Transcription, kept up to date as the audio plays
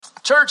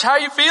Church, how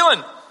you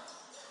feeling?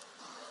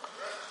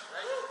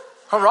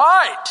 All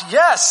right,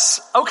 yes.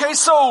 Okay,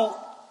 so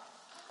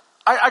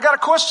I got a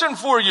question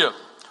for you.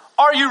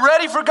 Are you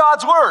ready for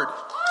God's word?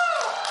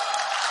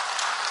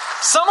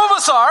 Some of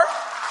us are.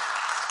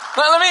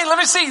 Let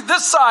me see.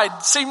 This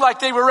side seemed like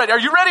they were ready. Are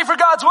you ready for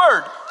God's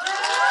word?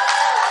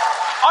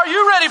 Are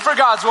you ready for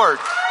God's word?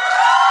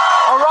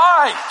 All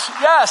right,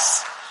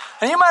 yes.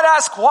 And you might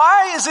ask,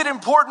 why is it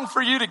important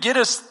for you to get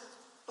us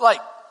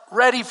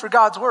ready for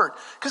God's word?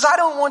 Because I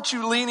don't want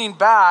you leaning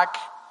back.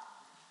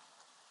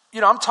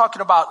 I'm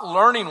talking about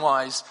learning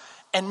wise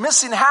and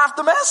missing half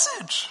the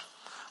message.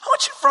 I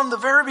want you from the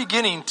very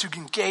beginning to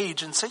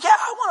engage and say, yeah,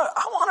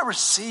 I want to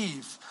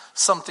receive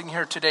something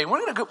here today.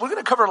 We're going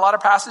to cover a lot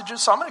of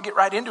passages, so I'm going to get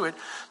right into it.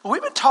 But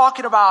we've been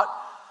talking about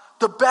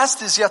the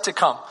best is yet to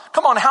come.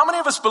 Come on, how many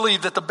of us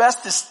believe that the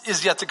best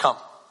is yet to come?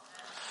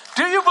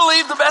 Do you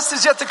believe the best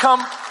is yet to come?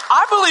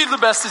 I believe the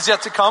best is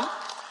yet to come.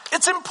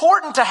 It's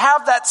important to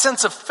have that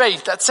sense of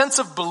faith, that sense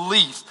of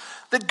belief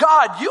that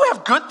God, you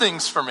have good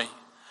things for me.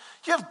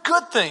 You have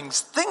good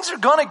things. Things are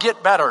going to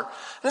get better.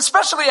 And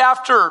especially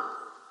after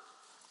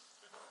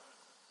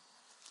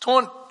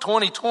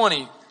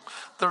 2020,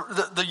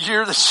 the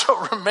year that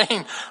shall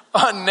remain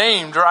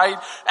unnamed, right?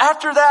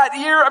 After that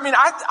year,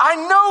 I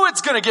know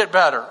it's going to get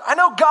better. I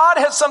know God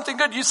has something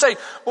good. You say,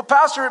 well,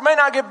 Pastor, it may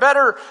not get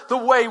better the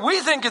way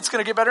we think it's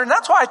going to get better. And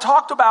that's why I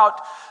talked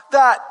about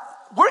that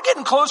we're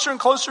getting closer and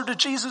closer to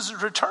Jesus'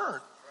 return.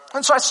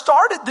 And so I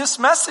started this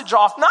message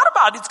off not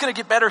about it's going to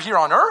get better here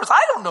on earth.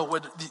 I don't know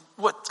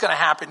what's going to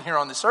happen here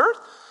on this earth.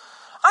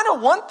 I know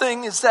one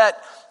thing is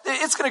that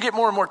it's going to get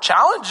more and more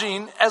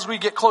challenging as we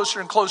get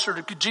closer and closer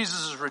to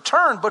Jesus'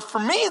 return. But for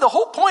me, the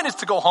whole point is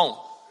to go home.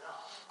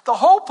 The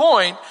whole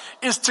point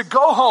is to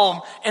go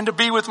home and to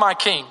be with my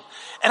King.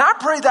 And I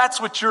pray that's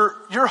what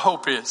your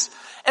hope is.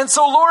 And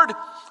so, Lord,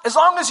 as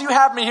long as you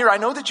have me here, I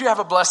know that you have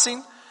a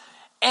blessing.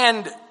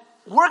 And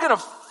we're going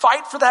to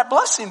fight for that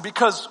blessing,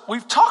 because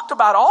we've talked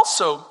about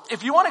also,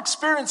 if you want to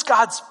experience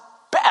God's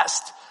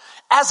best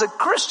as a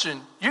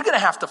Christian, you're going to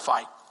have to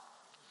fight.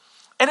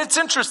 And it's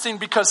interesting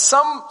because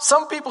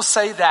some people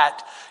say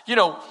that,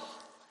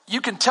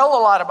 you can tell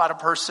a lot about a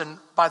person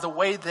by the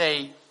way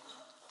they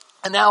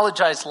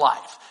analogize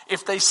life.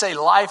 If they say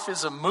life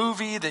is a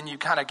movie, then you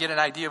kind of get an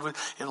idea of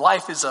if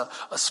life is a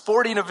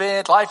sporting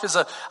event. Life is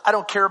I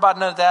don't care about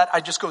none of that.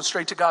 I just go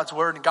straight to God's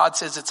word, and God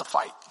says it's a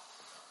fight.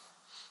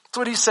 That's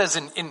what he says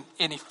in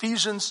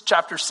Ephesians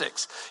chapter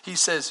 6. He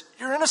says,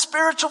 you're in a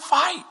spiritual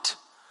fight.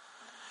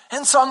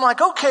 And so I'm like,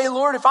 okay,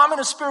 Lord, if I'm in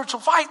a spiritual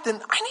fight, then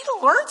I need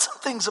to learn some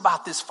things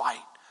about this fight.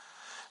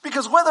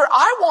 Because whether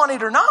I want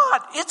it or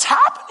not, it's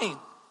happening.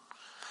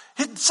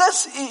 He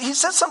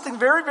says something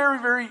very, very,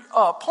 very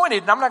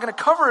pointed, and I'm not going to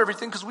cover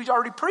everything because we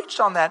already preached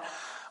on that.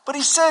 But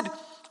he said,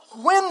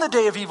 when the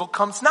day of evil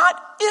comes,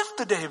 not if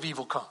the day of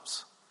evil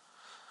comes.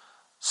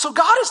 So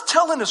God is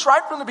telling us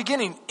right from the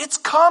beginning, it's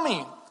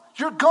coming.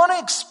 You're going to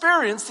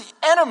experience the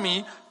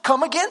enemy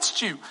come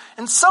against you.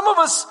 And some of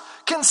us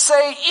can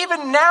say,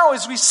 even now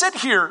as we sit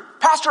here,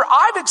 Pastor,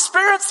 I've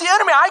experienced the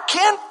enemy. I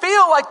can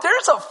feel like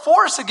there's a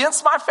force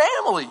against my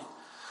family.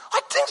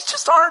 Like things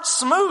just aren't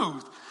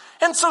smooth.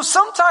 And so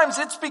sometimes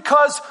it's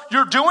because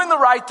you're doing the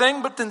right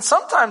thing, but then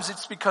sometimes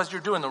it's because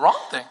you're doing the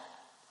wrong thing.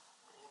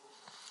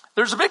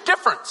 There's a big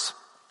difference.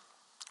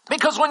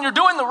 Because when you're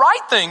doing the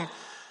right thing,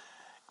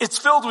 it's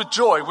filled with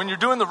joy. When you're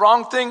doing the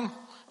wrong thing,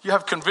 you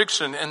have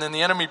conviction, and then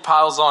the enemy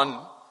piles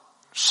on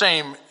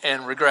shame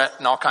and regret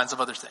and all kinds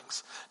of other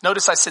things.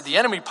 Notice I said the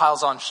enemy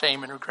piles on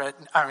shame and regret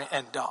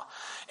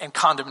and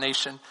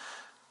condemnation.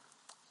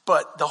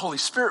 But the Holy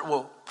Spirit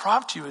will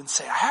prompt you and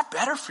say, I have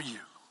better for you.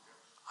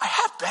 I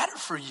have better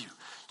for you.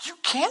 You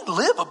can't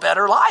live a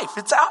better life.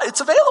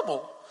 It's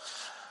available.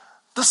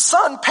 The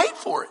Son paid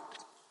for it.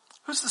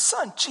 Who's the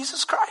Son?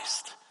 Jesus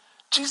Christ.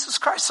 Jesus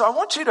Christ. So I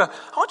want you to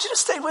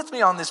stay with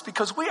me on this,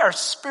 because we are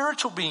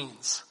spiritual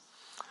beings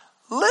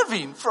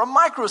living for a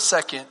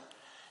microsecond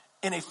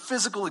in a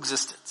physical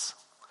existence.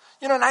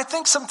 And I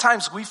think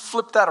sometimes we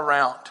flip that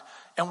around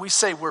and we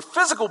say we're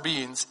physical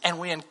beings and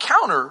we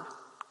encounter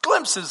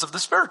glimpses of the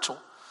spiritual.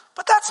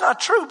 But that's not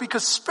true,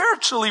 because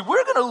spiritually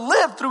we're going to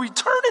live through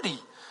eternity.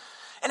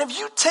 And if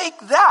you take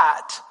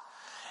that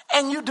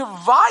and you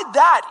divide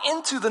that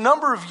into the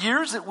number of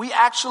years that we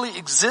actually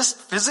exist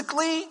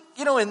physically,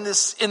 in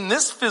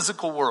this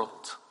physical world,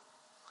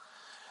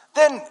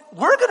 then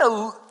we're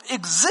going to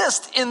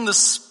exist in the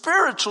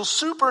spiritual,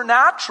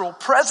 supernatural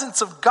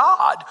presence of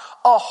God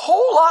a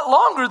whole lot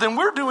longer than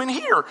we're doing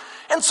here.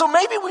 And so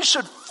maybe we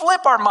should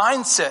flip our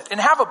mindset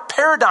and have a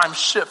paradigm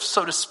shift,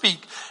 so to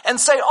speak, and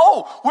say,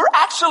 we're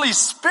actually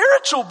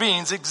spiritual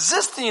beings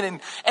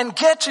existing and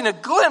catching a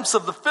glimpse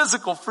of the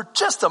physical for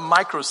just a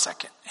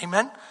microsecond.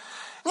 Amen?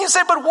 And you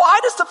say, but why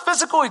does the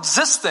physical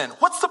exist then?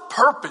 What's the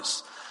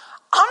purpose?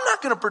 I'm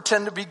not going to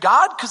pretend to be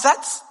God, because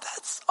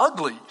that's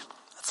ugly.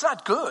 That's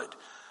not good.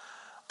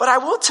 But I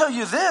will tell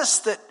you this,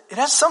 that it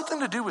has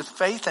something to do with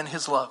faith and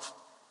his love.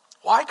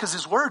 Why? Because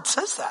his word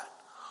says that.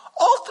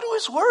 All through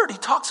his word, he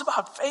talks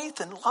about faith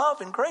and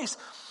love and grace.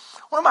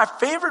 One of my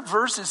favorite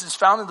verses is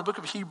found in the book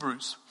of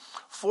Hebrews.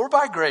 For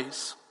by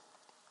grace,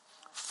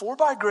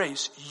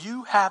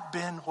 you have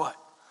been what?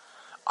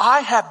 I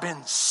have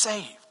been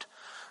saved.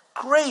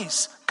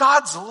 Grace,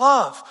 God's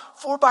love.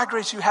 For by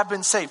grace you have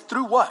been saved.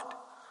 Through what?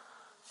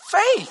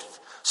 Faith.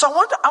 So I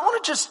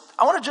want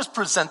to just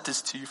present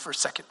this to you for a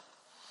second.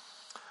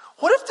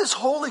 What if this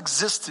whole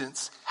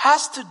existence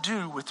has to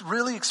do with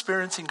really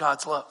experiencing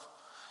God's love?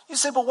 You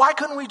say, but why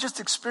couldn't we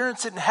just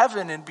experience it in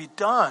heaven and be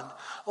done?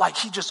 Like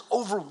he just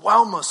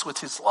overwhelmed us with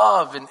his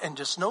love and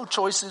just no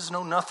choices,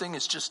 no nothing,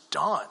 it's just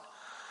done.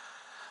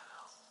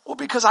 Well,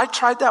 because I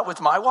tried that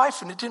with my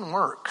wife and it didn't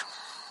work.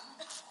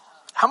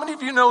 How many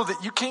of you know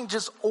that you can't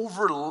just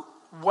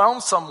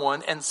overwhelm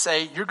someone and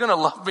say, you're going to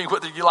love me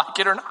whether you like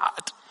it or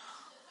not?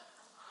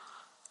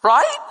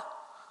 Right?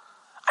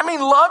 I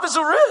mean, love is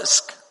a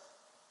risk.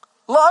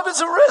 Love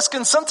is a risk,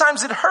 and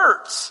sometimes it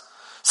hurts.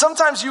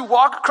 Sometimes you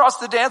walk across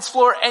the dance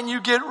floor and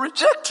you get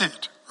rejected,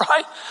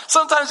 right?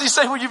 Sometimes you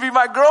say, will you be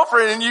my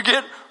girlfriend? And you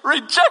get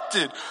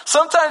rejected.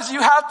 Sometimes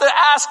you have to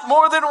ask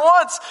more than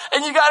once,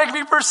 and you got to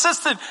be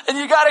persistent, and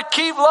you got to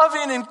keep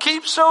loving and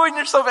keep showing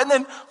yourself. And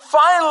then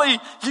finally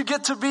you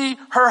get to be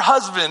her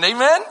husband.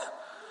 Amen?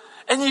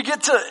 And you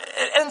get to,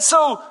 and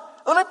so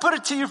let me put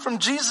it to you from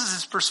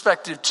Jesus'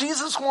 perspective.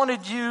 Jesus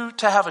wanted you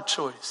to have a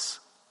choice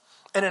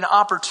and an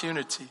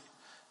opportunity.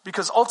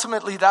 Because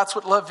ultimately that's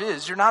what love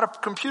is. You're not a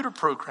computer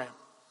program.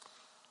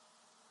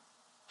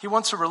 He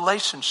wants a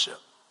relationship.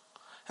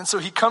 And so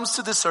he comes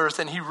to this earth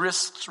and he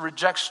risks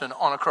rejection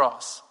on a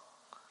cross.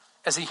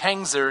 As he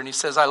hangs there and he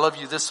says, I love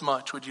you this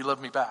much. Would you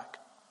love me back?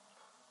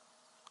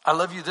 I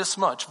love you this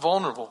much.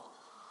 Vulnerable.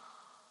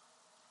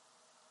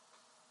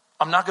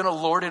 I'm not going to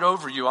lord it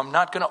over you. I'm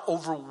not going to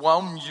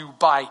overwhelm you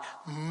by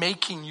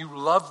making you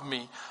love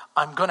me.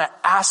 I'm going to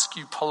ask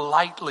you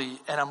politely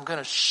and I'm going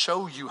to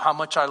show you how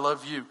much I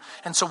love you.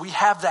 And so we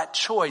have that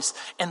choice.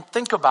 And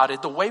think about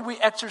it. The way we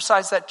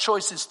exercise that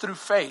choice is through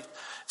faith.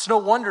 It's no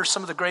wonder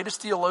some of the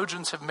greatest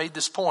theologians have made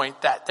this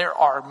point that there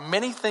are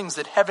many things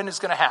that heaven is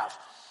going to have.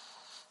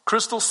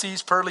 Crystal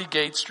seas, pearly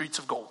gates, streets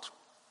of gold.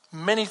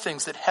 Many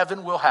things that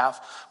heaven will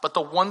have. But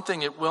the one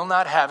thing it will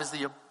not have is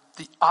the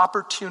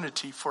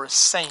opportunity for a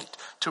saint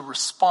to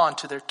respond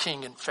to their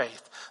king in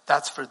faith.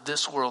 That's for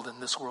this world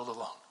and this world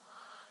alone.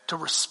 To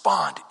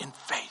respond in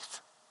faith.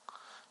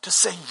 To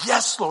say,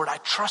 yes, Lord, I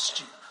trust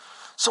you.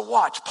 So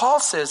watch, Paul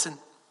says,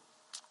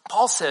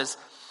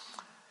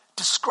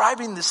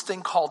 describing this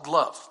thing called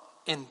love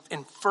in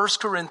 1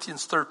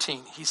 Corinthians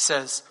 13, he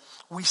says,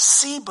 we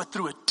see but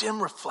through a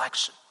dim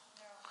reflection.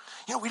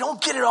 You know, we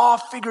don't get it all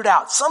figured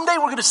out. Someday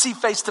we're going to see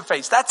face to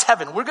face. That's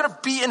heaven. We're going to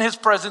be in his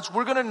presence.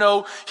 We're going to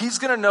know. He's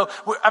going to know.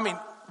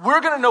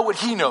 We're going to know what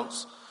he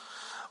knows.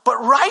 But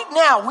right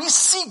now we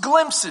see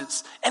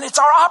glimpses, and it's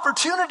our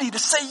opportunity to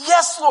say,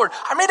 yes, Lord,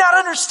 I may not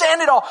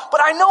understand it all,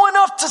 but I know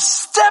enough to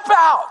step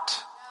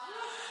out.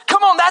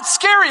 Come on, that's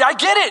scary. I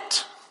get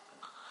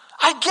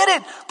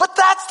it. But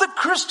that's the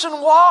Christian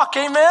walk.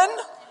 Amen.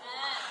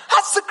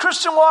 That's the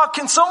Christian walk.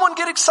 Can someone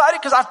get excited?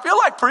 Because I feel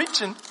like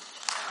preaching.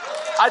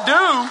 I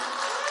do.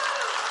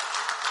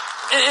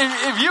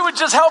 If you would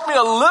just help me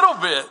a little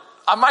bit,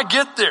 I might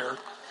get there.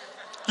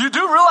 You do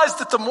realize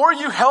that the more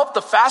you help,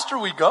 the faster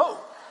we go.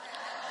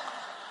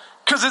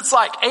 Because it's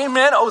like,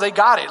 amen, oh, they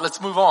got it,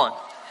 let's move on.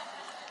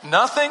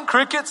 Nothing,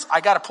 crickets,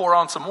 I got to pour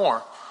on some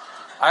more.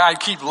 I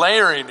keep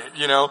layering it,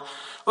 you know.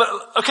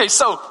 Okay,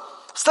 so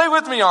stay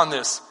with me on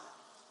this.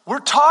 We're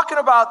talking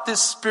about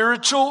this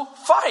spiritual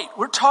fight.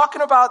 We're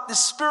talking about this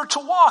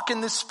spiritual walk.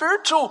 And this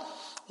spiritual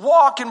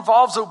walk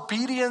involves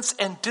obedience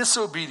and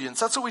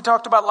disobedience. That's what we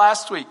talked about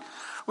last week.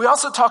 We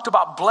also talked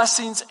about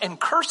blessings and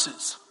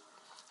curses.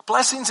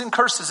 Blessings and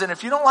curses. And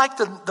if you don't like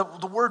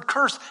the word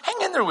curse, hang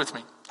in there with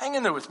me.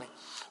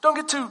 Don't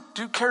get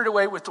too carried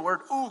away with the word,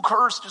 ooh,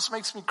 curse just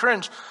makes me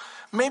cringe.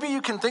 Maybe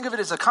you can think of it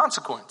as a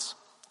consequence.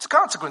 It's a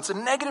consequence, a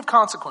negative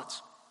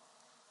consequence.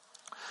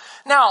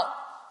 Now,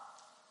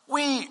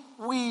 we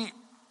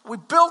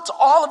built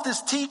all of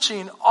this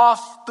teaching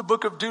off the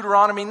book of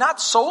Deuteronomy, not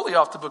solely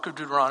off the book of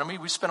Deuteronomy.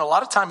 We spent a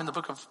lot of time in the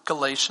book of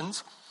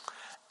Galatians.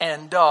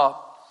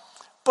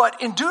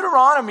 But in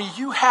Deuteronomy,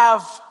 you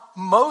have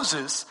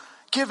Moses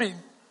giving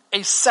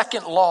a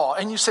second law.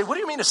 And you say, what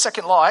do you mean a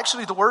second law?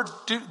 Actually, the word,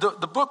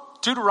 the book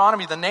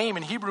Deuteronomy, the name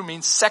in Hebrew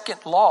means second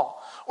law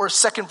or a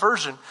second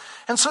version.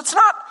 And so it's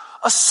not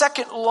a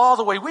second law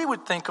the way we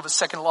would think of a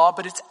second law,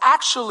 but it's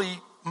actually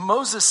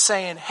Moses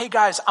saying, hey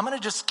guys, I'm going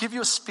to just give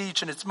you a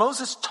speech. And it's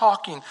Moses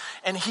talking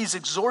and he's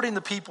exhorting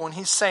the people and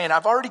he's saying,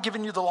 I've already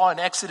given you the law in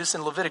Exodus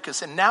and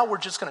Leviticus. And now we're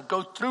just going to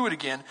go through it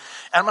again. And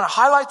I'm going to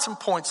highlight some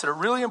points that are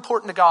really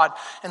important to God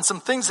and some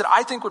things that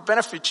I think would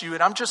benefit you.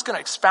 And I'm just going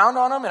to expound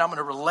on them and I'm going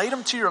to relate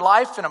them to your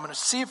life. And I'm going to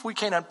see if we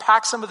can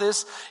unpack some of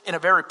this in a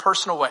very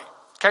personal way.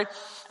 Okay.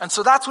 And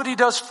so that's what he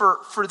does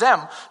for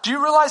them. Do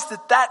you realize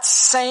that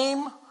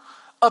same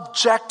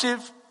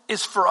objective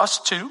is for us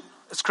too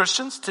as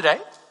Christians today?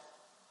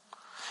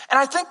 And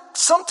I think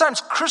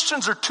sometimes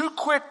Christians are too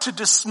quick to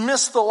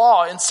dismiss the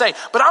law and say,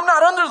 but I'm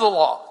not under the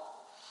law.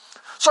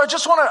 So I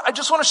just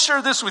want to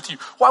share this with you.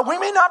 While we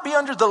may not be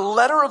under the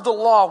letter of the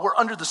law, we're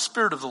under the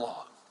spirit of the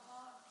law.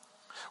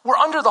 We're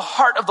under the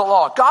heart of the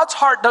law. God's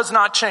heart does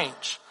not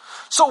change.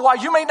 So while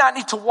you may not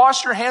need to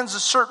wash your hands a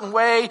certain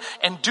way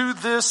and do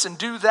this and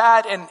do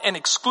that and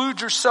exclude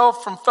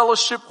yourself from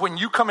fellowship when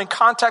you come in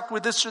contact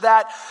with this or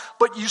that,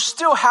 but you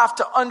still have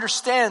to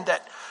understand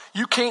that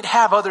you can't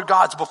have other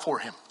gods before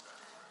him.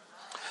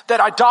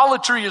 That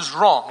idolatry is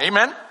wrong.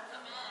 Amen?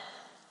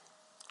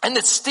 And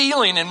that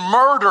stealing and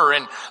murder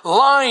and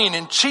lying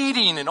and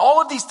cheating and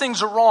all of these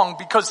things are wrong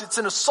because it's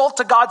an assault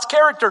to God's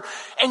character,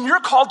 and you're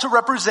called to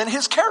represent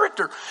his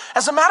character.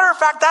 As a matter of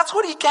fact,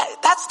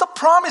 that's the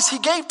promise he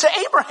gave to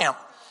Abraham.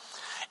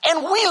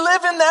 And we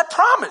live in that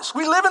promise.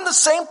 We live in the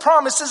same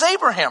promise as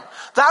Abraham.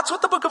 That's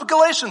what the book of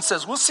Galatians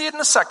says. We'll see it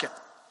in a second.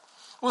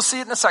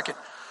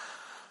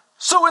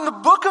 So in the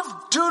book of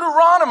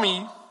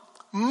Deuteronomy,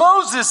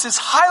 Moses is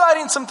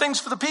highlighting some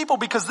things for the people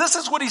because this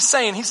is what he's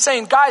saying. He's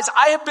saying, guys,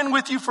 I have been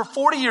with you for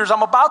 40 years.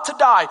 I'm about to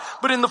die.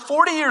 But in the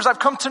 40 years, I've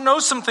come to know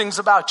some things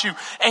about you.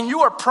 And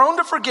you are prone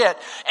to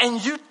forget.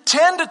 And you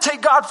tend to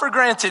take God for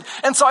granted.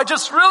 And so I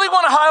just really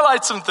want to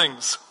highlight some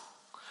things.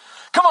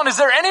 Come on, is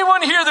there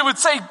anyone here that would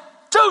say,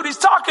 dude, he's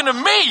talking to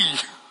me?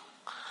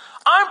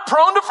 I'm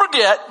prone to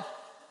forget.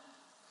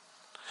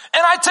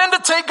 And I tend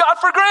to take God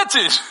for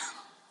granted.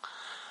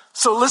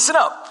 So listen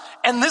up.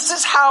 And this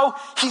is how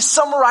he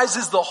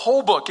summarizes the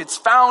whole book. It's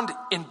found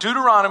in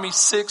Deuteronomy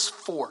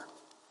 6:4.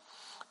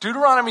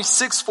 Deuteronomy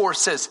 6:4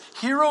 says,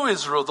 "Hear, O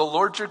Israel, the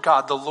Lord your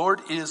God, the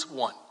Lord is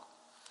one."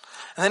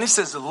 And then he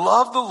says,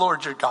 "Love the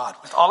Lord your God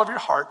with all of your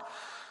heart,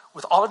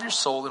 with all of your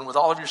soul, and with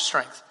all of your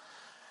strength."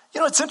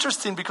 You know, it's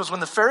interesting because when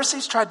the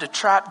Pharisees tried to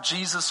trap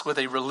Jesus with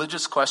a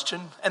religious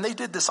question, and they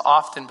did this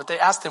often, but they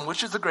asked him,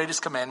 which is the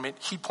greatest commandment?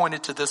 He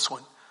pointed to this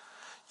one.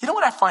 You know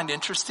what I find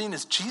interesting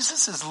is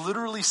Jesus is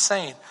literally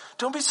saying,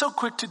 don't be so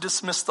quick to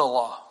dismiss the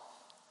law.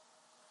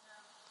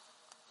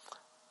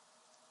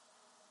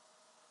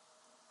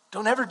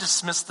 Don't ever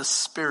dismiss the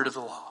spirit of the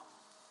law.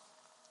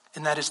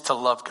 And that is to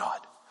love God.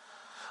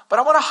 But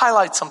I want to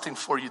highlight something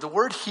for you. The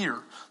word hear.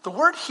 The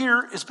word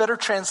hear is better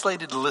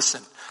translated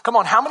listen. Come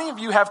on, how many of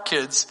you have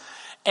kids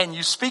and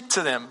you speak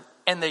to them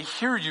and they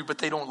hear you but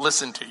they don't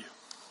listen to you?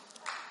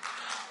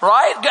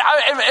 Right?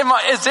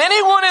 Is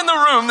anyone in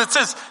the room that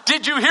says,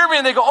 did you hear me?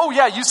 And they go, oh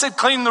yeah, you said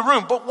clean the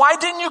room. But why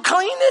didn't you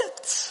clean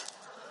it?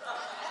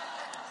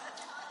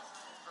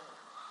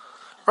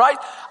 Right?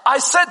 I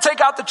said take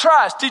out the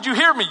trash. Did you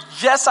hear me?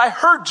 Yes, I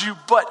heard you,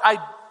 but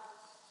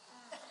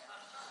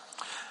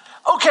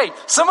Okay,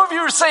 some of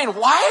you are saying,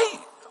 why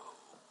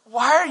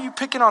are you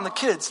picking on the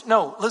kids?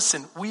 No,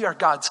 listen, we are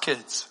God's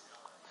kids.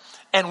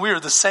 And we are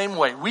the same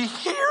way. We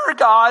hear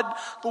God,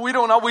 but we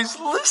don't always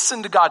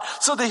listen to God.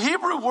 So the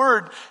Hebrew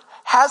word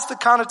has the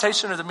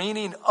connotation or the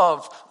meaning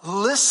of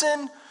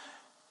listen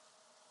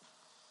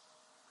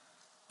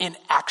in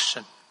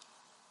action.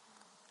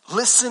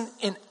 Listen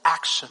in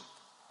action.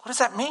 What does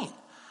that mean?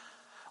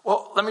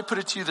 Well, let me put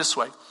it to you this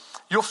way.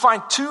 You'll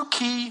find two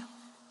key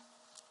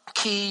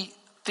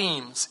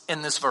themes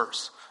in this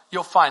verse.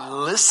 You'll find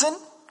listen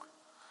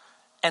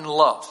and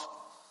love.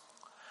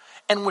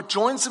 And what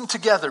joins them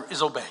together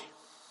is obey.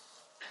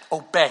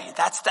 Obey.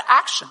 That's the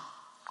action.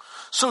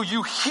 So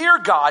you hear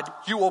God,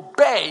 you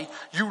obey,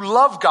 you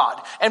love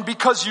God. And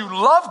because you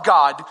love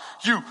God,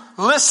 you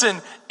listen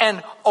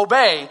and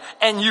obey,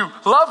 and you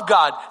love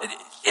God.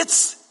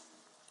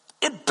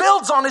 It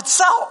builds on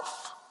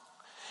itself.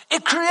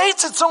 It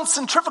creates its own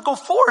centrifugal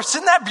force.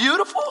 Isn't that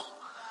beautiful?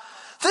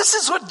 This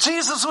is what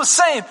Jesus was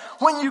saying.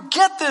 When you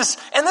get this,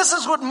 and this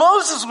is what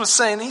Moses was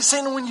saying. He's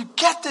saying when you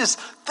get this,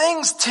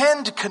 things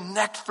tend to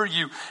connect for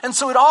you. And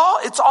so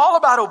it's all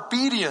about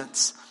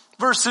obedience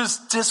versus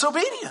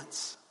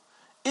disobedience.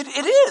 It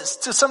is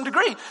to some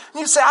degree. And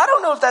you say, I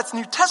don't know if that's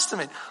New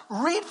Testament.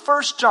 Read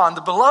 1 John,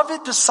 the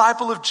beloved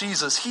disciple of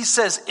Jesus. He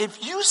says,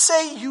 if you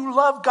say you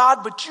love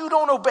God, but you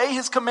don't obey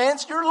his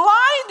commands, you're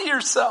lying to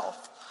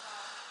yourself.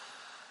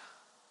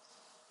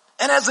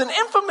 And as an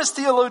infamous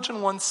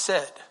theologian once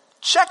said,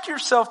 check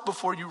yourself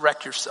before you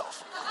wreck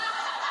yourself.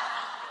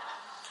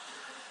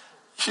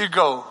 You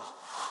go,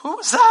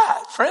 who's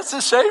that?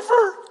 Francis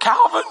Schaeffer?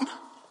 Calvin?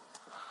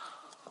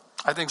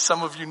 I think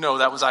some of you know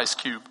that was Ice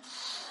Cube.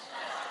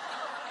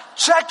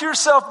 Check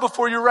yourself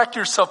before you wreck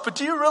yourself. But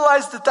do you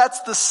realize that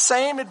that's the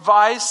same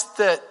advice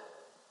that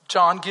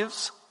John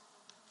gives?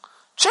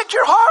 Check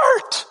your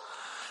heart.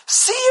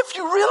 See if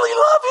you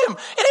really love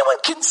him. Anyone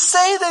can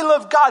say they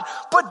love God,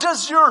 but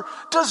does your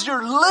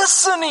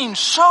listening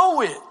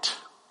show it?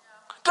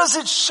 Does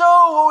it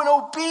show in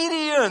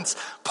obedience?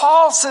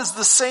 Paul says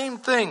the same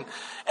thing.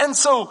 And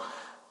so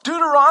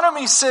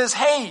Deuteronomy says,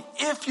 hey,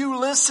 if you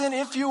listen,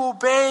 if you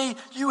obey,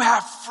 you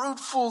have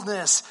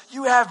fruitfulness,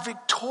 you have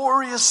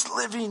victorious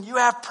living, you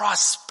have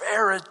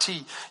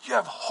prosperity, you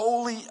have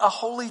a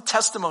holy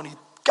testimony.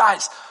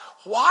 Guys,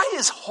 why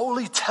is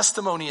holy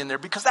testimony in there?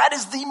 Because that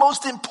is the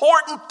most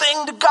important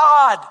thing to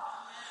God.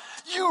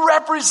 You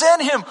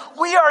represent him.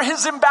 We are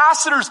his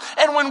ambassadors.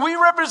 And when we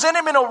represent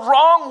him in a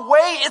wrong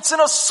way, it's an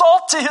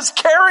assault to his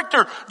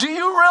character. Do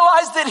you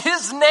realize that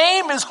his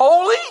name is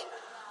holy?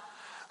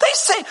 They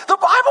say, the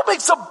Bible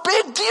makes a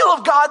big deal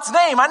of God's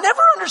name. I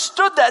never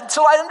understood that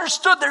until I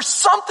understood there's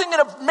something in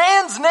a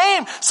man's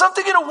name,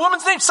 something in a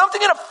woman's name,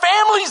 something in a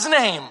family's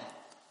name.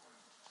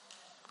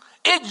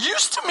 It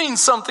used to mean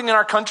something in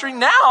our country.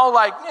 Now,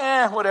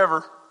 like,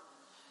 whatever.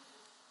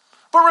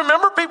 But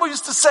remember, people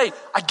used to say,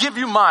 I give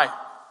you my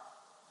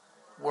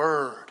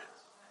word.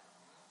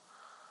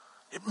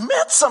 It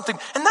meant something.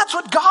 And that's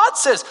what God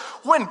says.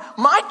 When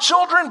my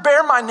children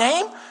bear my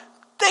name,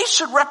 they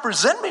should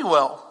represent me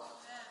well.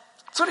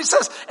 That's what he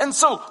says. And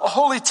so a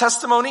holy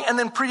testimony and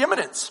then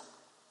preeminence.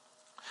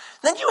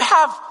 Then you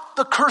have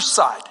the curse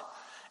side.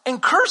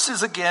 And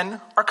curses,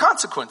 again, are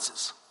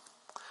consequences.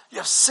 You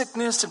have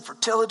sickness,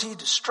 infertility,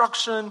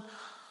 destruction,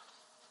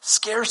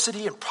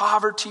 scarcity and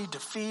poverty,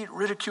 defeat,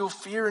 ridicule,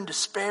 fear and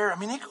despair. I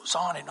mean, it goes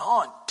on and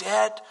on.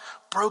 Debt,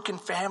 broken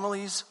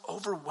families,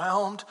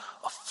 overwhelmed,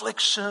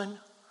 affliction.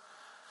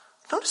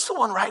 Notice the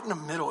one right in the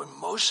middle,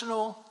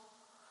 emotional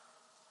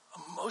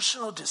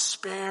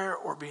despair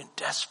or being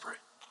desperate.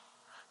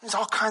 There's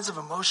all kinds of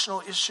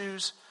emotional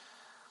issues.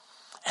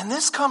 And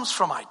this comes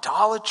from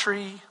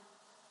idolatry,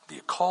 the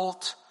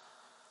occult,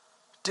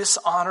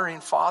 dishonoring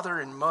father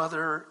and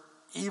mother,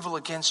 evil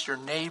against your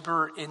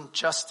neighbor,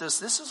 injustice.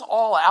 This is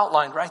all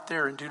outlined right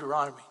there in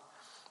Deuteronomy.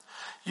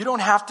 You don't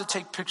have to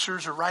take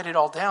pictures or write it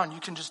all down. You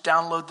can just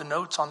download the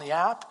notes on the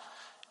app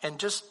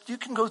and you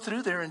can go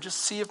through there and just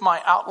see if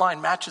my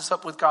outline matches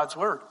up with God's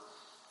word.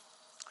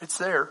 It's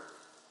there.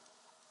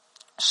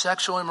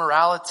 Sexual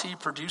immorality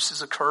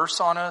produces a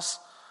curse on us.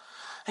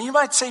 And you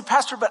might say,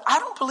 Pastor, but I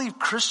don't believe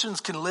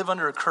Christians can live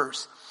under a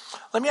curse.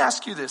 Let me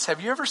ask you this.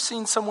 Have you ever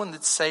seen someone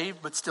that's saved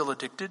but still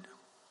addicted?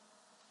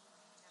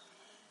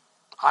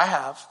 I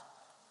have.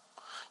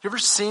 You ever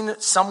seen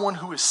someone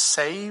who is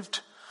saved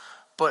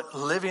but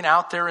living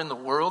out there in the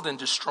world and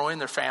destroying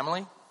their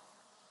family?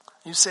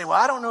 You say, well,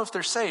 I don't know if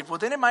they're saved. Well,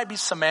 then it might be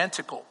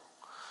semantical.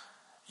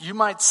 You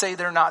might say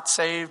they're not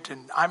saved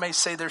and I may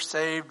say they're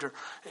saved, or,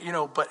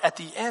 but at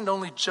the end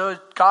only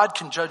God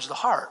can judge the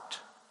heart.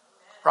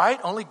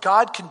 Right? Only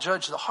God can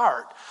judge the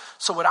heart.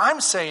 So what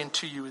I'm saying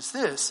to you is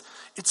this.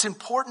 It's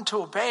important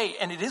to obey,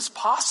 and it is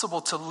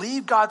possible to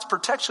leave God's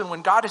protection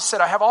when God has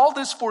said, I have all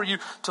this for you,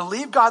 to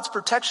leave God's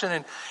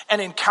protection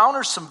and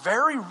encounter some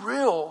very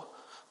real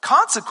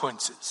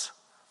consequences.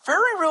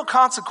 Very real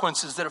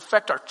consequences that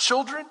affect our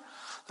children,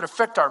 that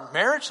affect our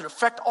marriage, that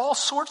affect all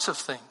sorts of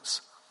things.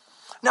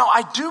 Now,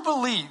 I do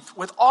believe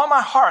with all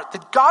my heart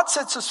that God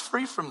sets us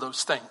free from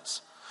those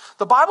things.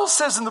 The Bible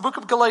says in the book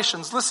of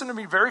Galatians, listen to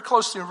me very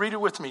closely and read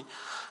it with me.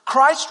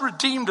 Christ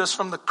redeemed us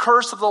from the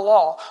curse of the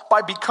law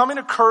by becoming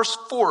a curse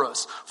for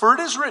us. For it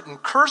is written,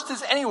 cursed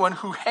is anyone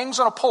who hangs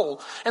on a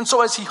pole. And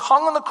so as he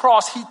hung on the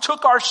cross, he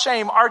took our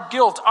shame, our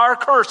guilt, our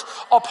curse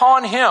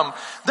upon him.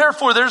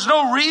 Therefore, there's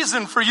no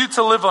reason for you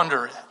to live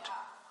under it.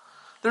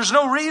 There's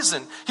no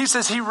reason. He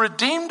says he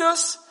redeemed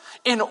us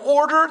in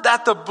order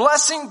that the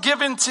blessing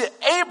given to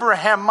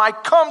Abraham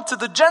might come to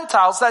the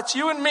Gentiles, that's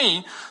you and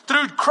me,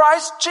 through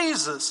Christ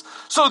Jesus,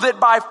 so that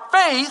by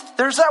faith,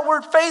 there's that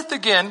word faith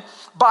again,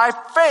 by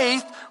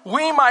faith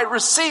we might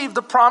receive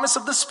the promise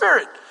of the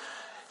Spirit.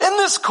 Isn't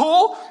this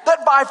cool?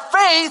 That by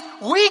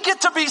faith we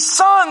get to be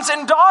sons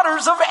and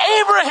daughters of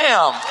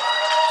Abraham.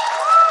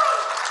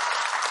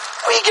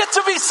 We get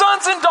to be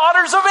sons and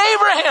daughters of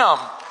Abraham.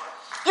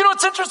 You know,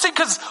 it's interesting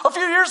because a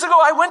few years ago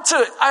I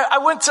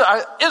went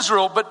to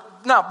Israel, but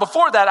now,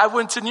 before that, I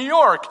went to New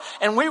York,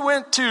 and we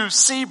went to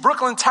see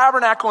Brooklyn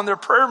Tabernacle and their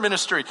prayer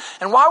ministry.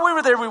 And while we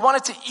were there, we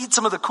wanted to eat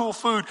some of the cool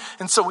food,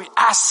 and so we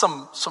asked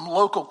some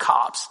local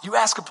cops. You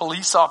ask a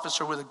police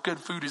officer where the good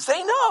food is,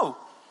 they know.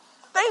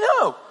 They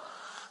know.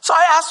 So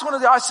I asked one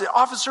of the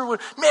officer,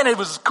 man, it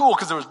was cool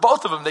because there was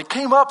both of them. They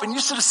came up, and you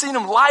should have seen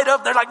them light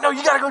up. They're like, no,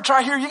 you got to go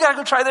try here. You got to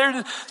go try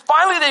there.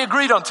 Finally, they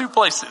agreed on two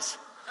places,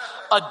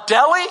 a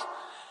deli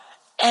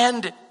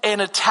and an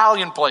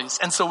Italian place.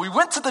 And so we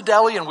went to the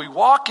deli and we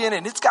walk in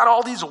and it's got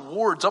all these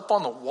awards up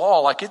on the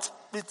wall. Like it's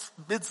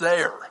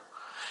there.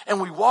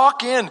 And we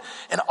walk in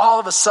and all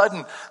of a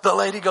sudden the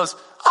lady goes,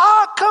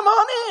 come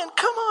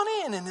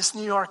on in. In this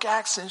New York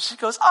accent, she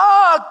goes,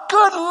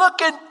 good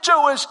looking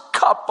Jewish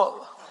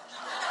couple.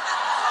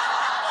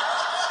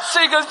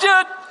 She goes,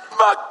 you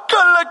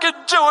good looking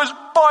Jewish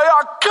boy,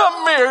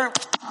 come here.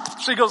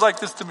 She goes like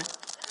this to me.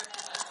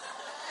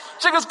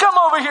 She goes, come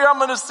over here. I'm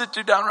going to sit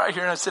you down right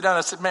here. And I sit down.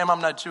 I said, ma'am,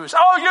 I'm not Jewish.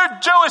 Oh, you're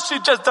Jewish.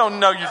 You just don't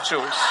know you're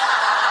Jewish.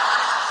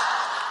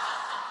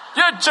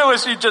 You're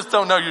Jewish. You just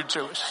don't know you're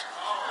Jewish.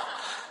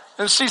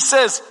 And she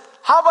says,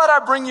 how about I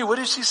bring you, what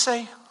did she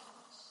say?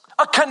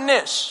 A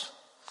knish.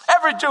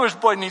 Every Jewish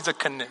boy needs a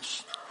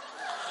knish.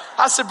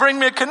 I said, bring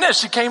me a knish.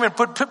 She came and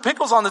put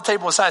pickles on the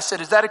table. So I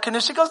said, is that a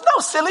knish? She goes, no,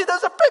 silly.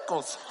 Those are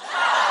pickles.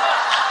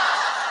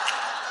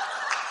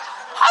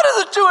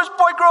 How does a Jewish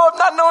boy grow up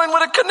not knowing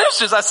what a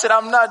knish is? I said,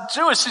 I'm not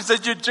Jewish. She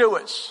said, you're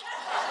Jewish.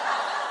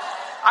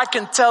 I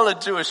can tell a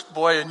Jewish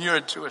boy and you're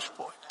a Jewish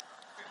boy.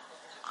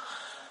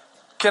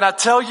 Can I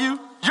tell you,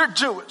 you're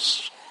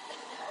Jewish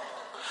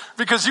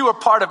because you are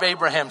part of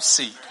Abraham's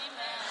seed.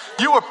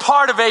 You are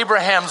part of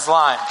Abraham's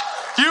line.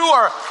 You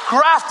are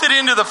grafted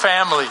into the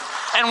family.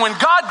 And when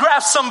God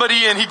grafts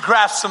somebody in, he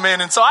grafts them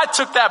in. And so I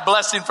took that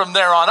blessing from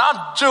there on.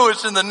 I'm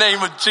Jewish in the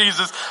name of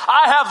Jesus.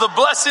 I have the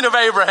blessing of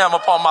Abraham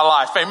upon my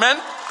life. Amen?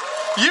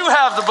 You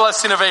have the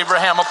blessing of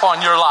Abraham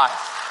upon your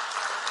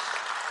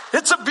life.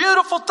 It's a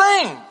beautiful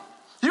thing.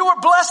 You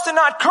are blessed and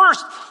not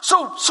cursed.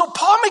 So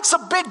Paul makes a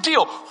big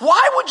deal.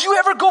 Why would you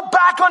ever go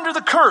back under the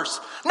curse?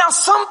 Now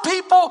some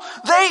people,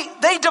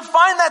 they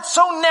define that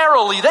so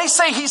narrowly. They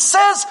say he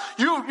says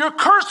you're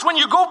cursed when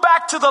you go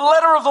back to the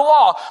letter of the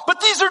law. But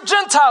these are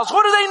Gentiles.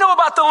 What do they know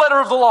about the letter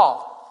of the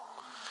law?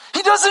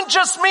 He doesn't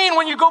just mean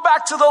when you go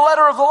back to the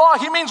letter of the law.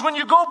 He means when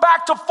you go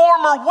back to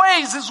former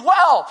ways as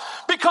well.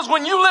 Because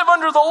when you live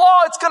under the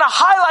law, it's going to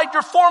highlight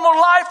your former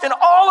life and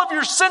all of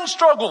your sin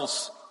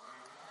struggles.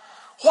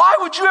 Why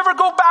would you ever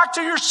go back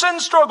to your sin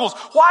struggles?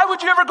 Why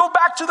would you ever go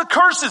back to the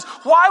curses?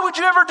 Why would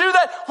you ever do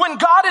that when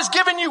God has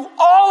given you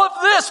all of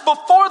this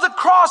before the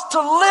cross to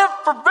live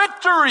for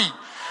victory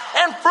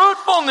and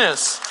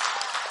fruitfulness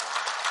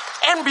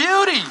and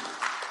beauty?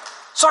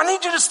 So I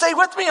need you to stay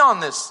with me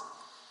on this.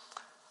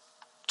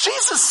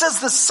 Jesus says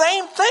the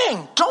same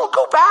thing. Don't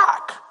go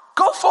back.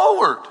 Go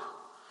forward.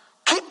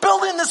 Keep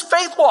building this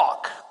faith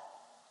walk.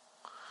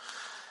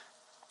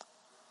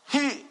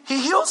 He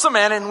heals the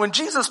man, and when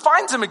Jesus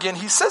finds him again,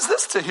 he says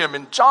this to him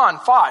in John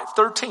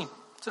 5:13.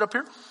 Is it up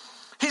here?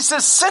 He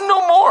says, sin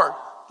no more,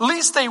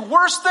 lest a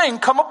worse thing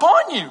come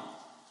upon you.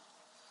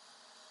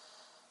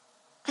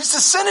 He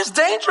says, sin is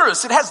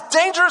dangerous. It has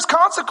dangerous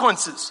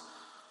consequences.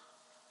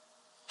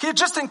 He had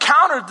just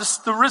encountered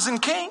the risen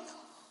king.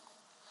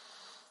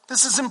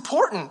 This is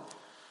important.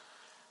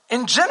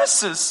 In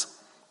Genesis,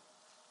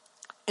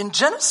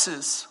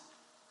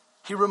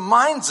 he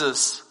reminds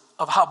us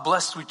of how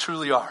blessed we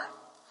truly are.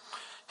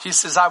 He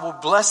says, I will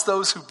bless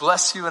those who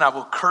bless you and I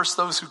will curse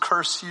those who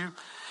curse you.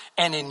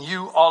 And in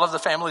you, all of the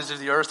families of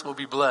the earth will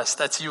be blessed.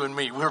 That's you and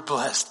me. We're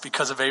blessed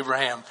because of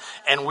Abraham.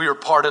 And we are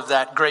part of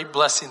that great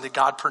blessing that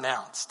God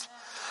pronounced.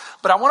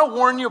 But I want to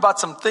warn you about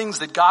some things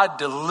that God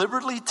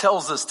deliberately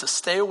tells us to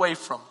stay away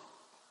from.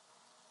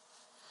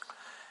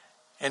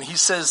 And he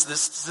says,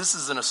 this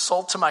is an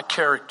assault to my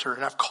character,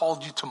 and I've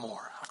called you to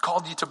more. I've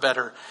called you to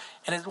better.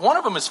 And one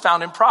of them is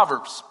found in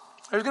Proverbs.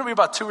 There's going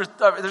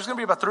to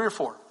be about 3 or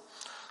 4.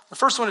 The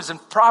first one is in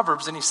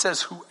Proverbs, and he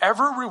says,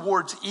 whoever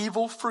rewards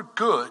evil for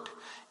good,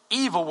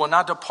 evil will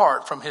not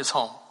depart from his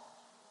home,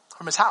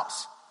 from his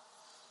house.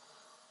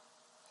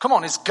 Come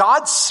on, is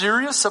God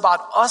serious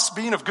about us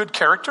being of good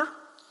character?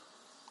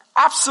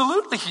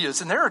 Absolutely he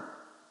is, and there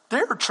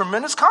are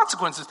tremendous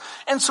consequences.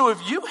 And so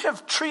if you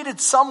have treated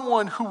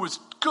someone who was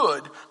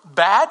good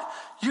bad,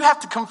 you have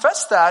to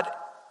confess that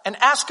and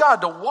ask God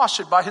to wash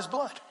it by his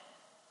blood.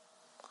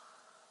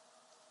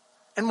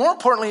 And more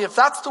importantly, if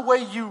that's the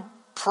way you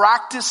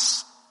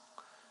practice,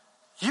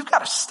 you've got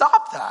to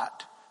stop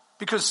that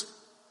because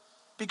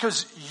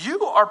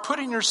you are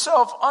putting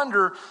yourself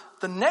under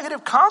the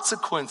negative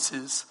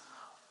consequences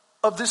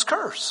of this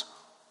curse.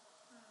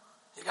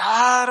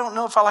 I don't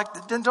know if I like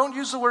that. Then don't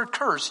use the word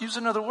curse. Use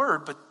another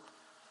word, but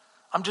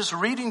I'm just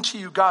reading to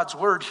you God's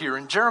word here.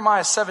 In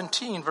Jeremiah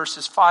 17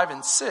 verses 5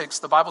 and 6,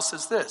 the Bible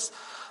says this,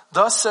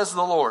 thus says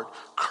the Lord,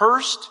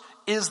 cursed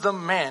is the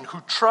man who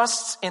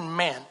trusts in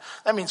man.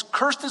 That means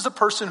cursed is the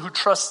person who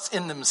trusts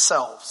in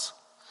themselves,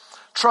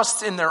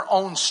 trusts in their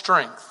own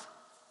strength,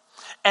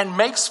 and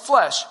makes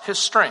flesh his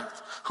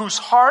strength, whose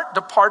heart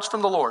departs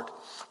from the Lord.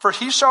 For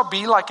he shall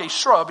be like a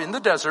shrub in the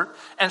desert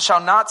and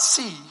shall not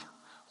see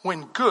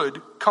when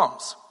good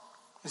comes.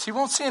 He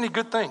won't see any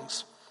good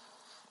things,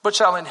 but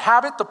shall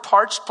inhabit the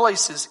parched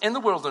places in the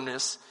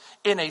wilderness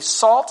in a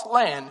salt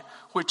land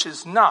which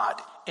is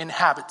not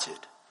inhabited.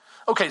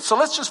 Okay, so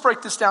let's just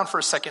break this down for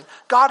a second.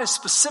 God is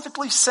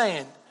specifically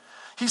saying,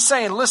 he's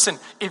saying, listen,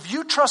 if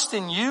you trust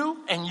in you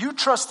and you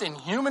trust in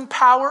human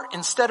power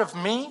instead of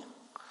me,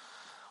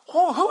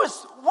 how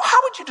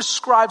would you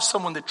describe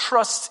someone that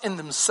trusts in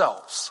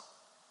themselves?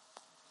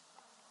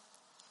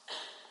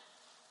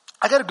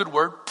 I got a good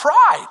word,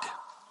 pride.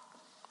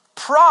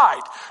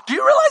 Pride. Do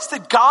you realize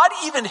that God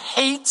even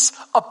hates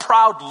a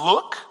proud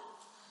look?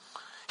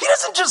 He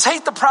doesn't just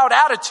hate the proud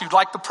attitude,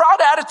 like the proud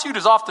attitude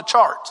is off the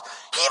charts.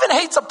 He even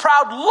hates a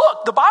proud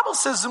look. The Bible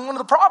says in one of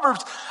the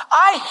Proverbs,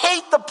 I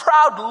hate the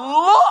proud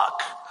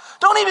look.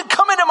 Don't even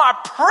come into my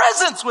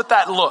presence with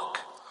that look.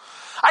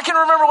 I can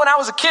remember when I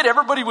was a kid,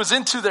 everybody was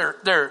into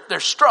their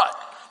strut.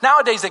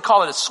 Nowadays they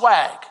call it a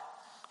swag.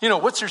 You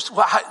know,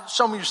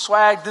 show me your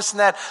swag, this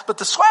and that. But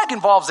the swag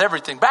involves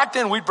everything. Back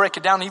then we'd break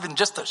it down even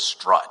just a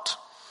strut.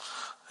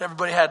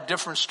 Everybody had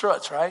different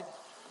struts, right?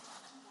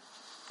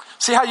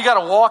 See how you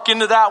got to walk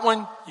into that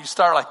one? You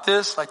start like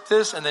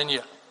this, and then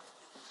you.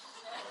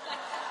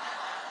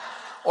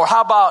 Or how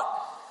about,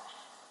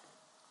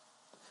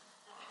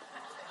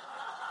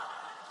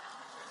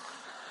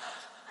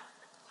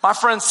 my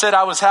friend said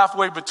I was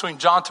halfway between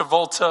John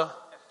Travolta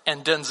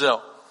and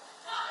Denzel.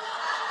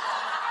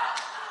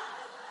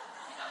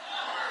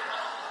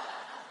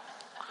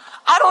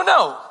 I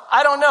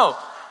don't know.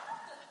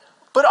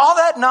 But all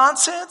that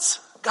nonsense,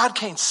 God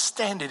can't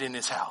stand it in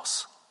his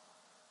house.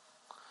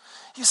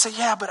 You say,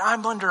 yeah, but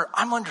I'm under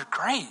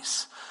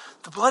grace.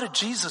 The blood of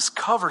Jesus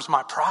covers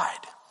my pride.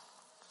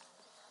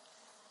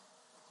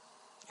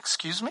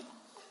 Excuse me?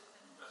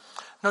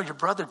 No, your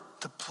brother,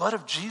 the blood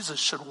of Jesus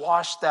should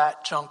wash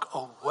that junk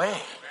away.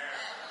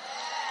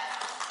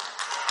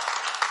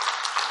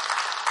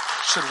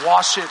 Should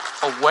wash it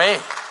away.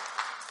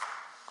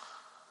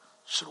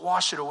 Should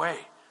wash it away.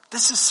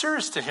 This is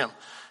serious to him.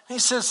 And he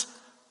says,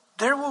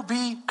 there will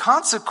be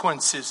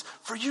consequences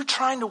for you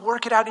trying to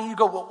work it out. And you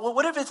go, well,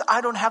 what if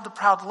I don't have the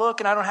proud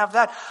look and I don't have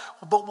that?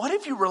 But what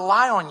if you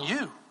rely on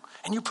you?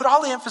 And you put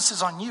all the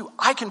emphasis on you.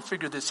 I can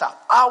figure this out.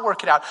 I'll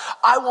work it out.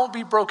 I won't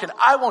be broken.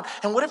 I won't.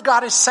 And what if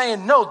God is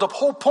saying, no, the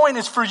whole point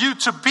is for you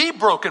to be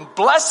broken.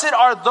 Blessed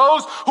are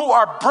those who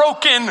are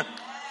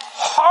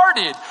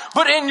broken-hearted.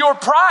 But in your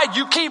pride,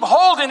 you keep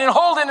holding and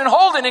holding and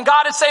holding. And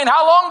God is saying,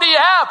 how long do you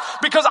have?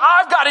 Because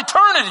I've got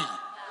eternity.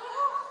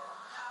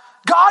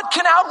 God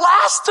can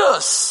outlast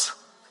us.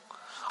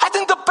 I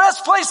think the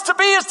best place to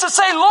be is to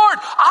say, Lord,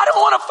 I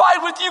don't want to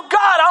fight with you.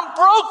 God, I'm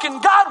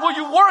broken. God, will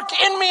you work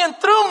in me and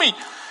through me?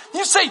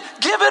 You say,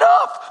 give it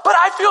up. But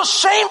I feel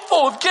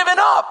shameful of giving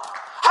up.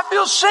 I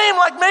feel shame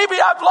like maybe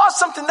I've lost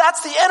something.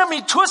 That's the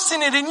enemy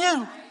twisting it in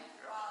you.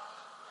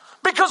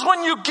 Because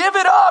when you give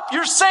it up,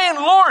 you're saying,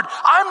 Lord,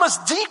 I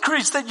must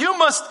decrease that you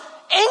must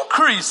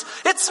increase.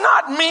 It's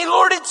not me,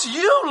 Lord. It's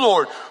you,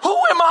 Lord. Who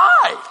am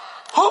I?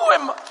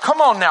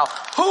 Come on now.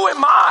 Who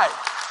am I?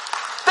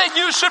 That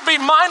you should be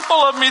mindful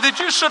of me, that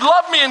you should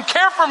love me and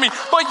care for me,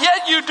 but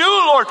yet you do,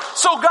 Lord.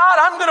 So God,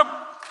 I'm going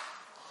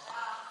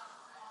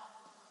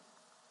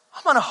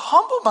to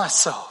humble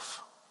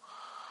myself.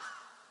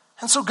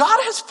 And so God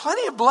has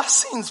plenty of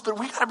blessings, but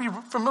we got to be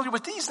familiar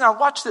with these. Now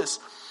watch this.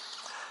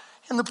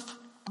 In the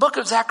book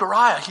of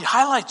Zechariah, he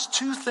highlights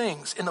two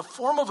things in the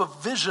form of a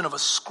vision of a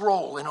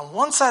scroll. And on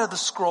one side of the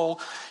scroll,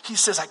 he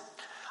says,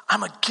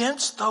 I'm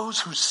against those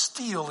who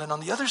steal. And on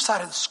the other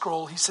side of the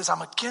scroll, he says,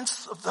 I'm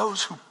against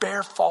those who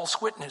bear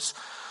false witness.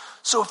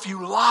 So if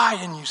you lie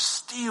and you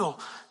steal,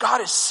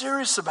 God is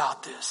serious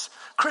about this.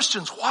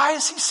 Christians, why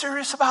is he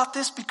serious about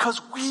this?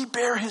 Because we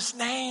bear his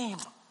name.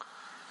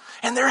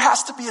 And there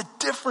has to be a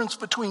difference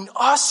between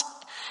us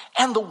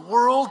and the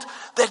world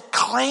that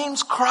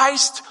claims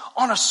Christ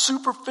on a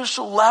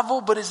superficial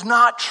level but is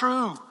not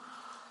true.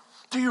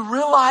 Do you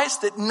realize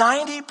that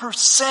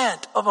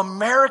 90% of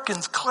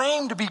Americans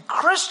claim to be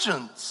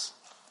Christians?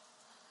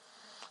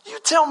 You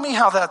tell me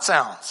how that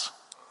sounds.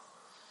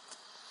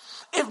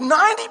 If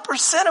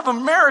 90% of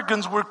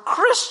Americans were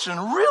Christian,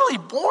 really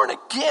born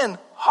again,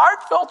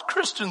 heartfelt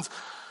Christians,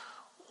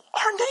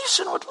 our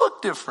nation would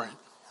look different.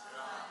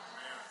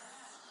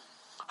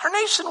 Our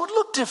nation would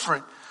look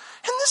different.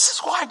 And this is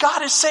why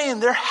God is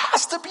saying there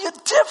has to be a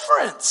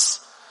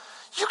difference.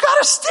 You got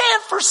to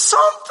stand for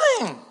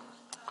something.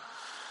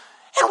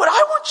 And what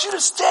I want you to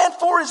stand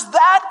for is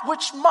that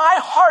which my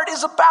heart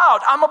is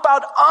about. I'm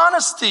about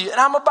honesty, and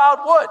I'm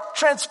about what?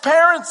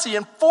 Transparency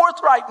and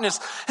forthrightness.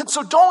 And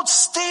so don't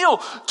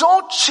steal,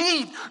 don't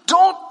cheat,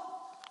 don't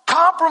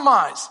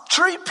compromise.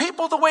 Treat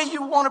people the way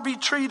you want to be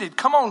treated.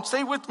 Come on,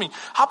 stay with me.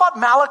 How about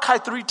Malachi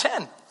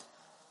 3:10?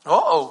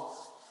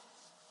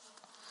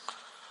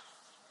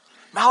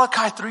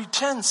 Malachi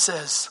 3:10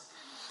 says,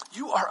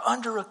 you are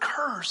under a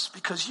curse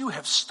because you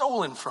have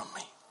stolen from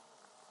me.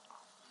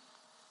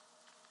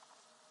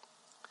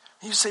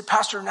 You say,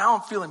 Pastor, now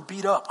I'm feeling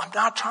beat up. I'm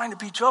not trying to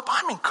beat you up.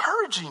 I'm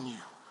encouraging you.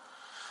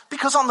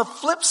 Because on the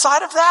flip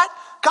side of that,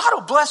 God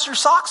will bless your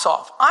socks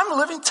off. I'm a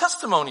living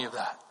testimony of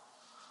that.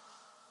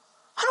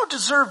 I don't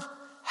deserve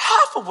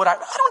half of I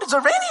don't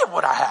deserve any of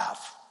what I have.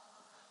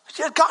 But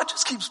yet God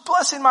just keeps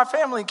blessing my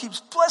family and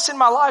keeps blessing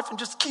my life and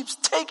just keeps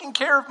taking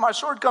care of my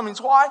shortcomings.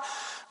 Why?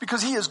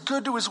 Because he is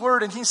good to his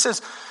word. And he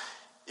says,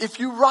 if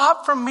you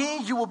rob from me,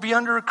 you will be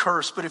under a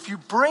curse. But if you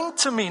bring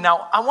to me,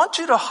 now I want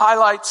you to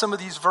highlight some of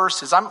these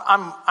verses.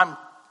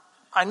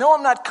 I know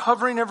I'm not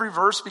covering every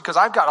verse because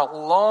I've got a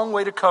long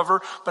way to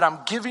cover, but I'm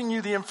giving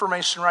you the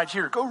information right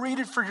here. Go read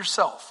it for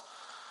yourself.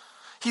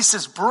 He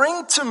says,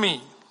 bring to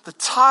me the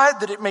tithe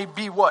that it may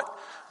be what?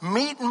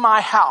 Meat in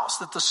my house,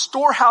 that the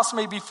storehouse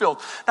may be filled.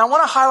 Now I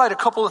want to highlight a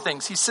couple of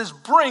things. He says,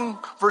 bring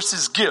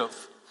versus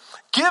give.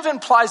 Give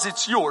implies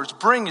it's yours.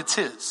 Bring, it's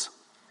his.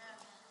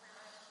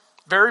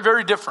 Very,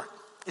 very different.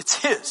 It's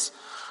his.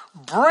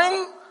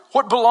 Bring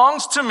what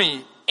belongs to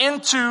me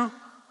into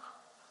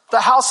the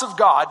house of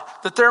God,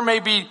 that there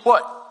may be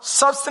what?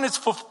 Substance,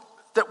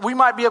 that we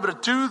might be able to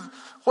do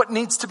what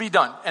needs to be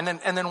done. And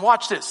then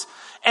watch this.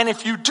 And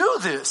if you do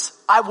this,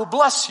 I will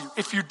bless you.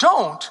 If you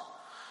don't,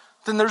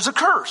 then there's a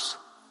curse.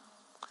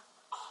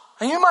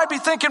 And you might be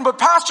thinking, but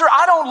Pastor,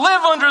 I don't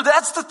live under,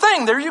 that's the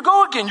thing. There you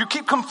go again. You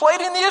keep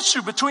conflating the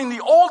issue between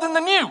the old and the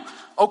new.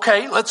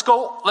 Okay, let's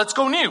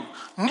go new.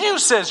 New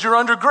says you're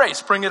under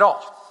grace. Bring it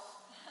all.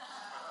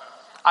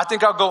 I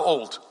think I'll go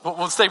old, but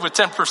we'll stay with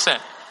 10%.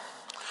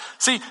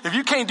 See, if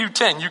you can't do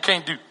 10, you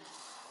can't do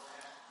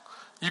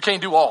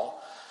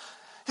all.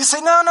 You say,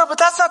 no, but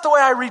that's not the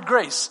way I read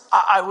grace.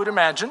 I would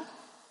imagine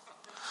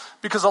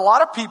Because a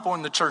lot of people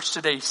in the church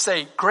today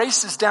say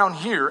grace is down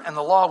here and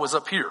the law was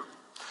up here.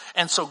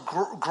 And so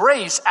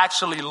grace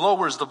actually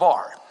lowers the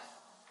bar.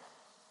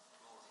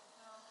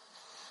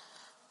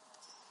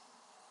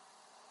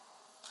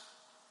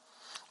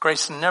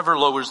 Grace never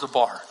lowers the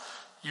bar.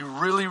 You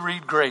really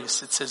read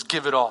grace, it says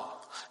give it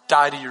all.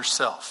 Die to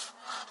yourself.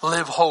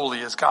 Live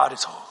holy as God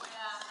is holy.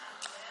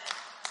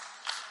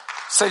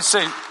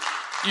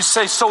 You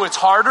say, so it's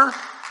harder?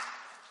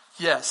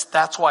 Yes,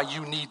 that's why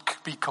you need to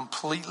be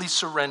completely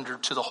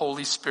surrendered to the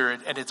Holy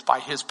Spirit, and it's by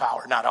His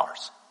power, not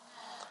ours.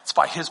 It's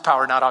by His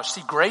power, not ours.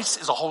 See, grace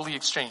is a holy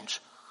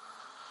exchange.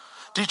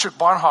 Dietrich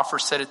Bonhoeffer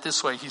said it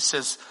this way. He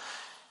says,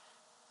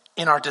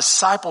 in our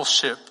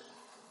discipleship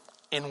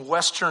in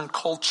Western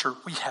culture,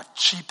 we have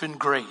cheapened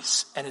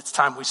grace, and it's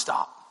time we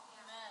stop.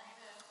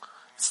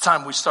 It's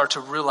time we start to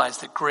realize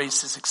that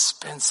grace is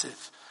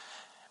expensive,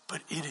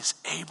 but it is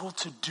able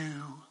to do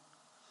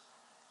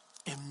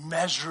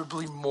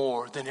immeasurably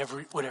more than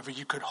whatever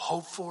you could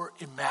hope for,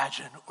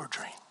 imagine, or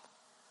dream.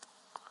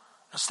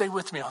 Now stay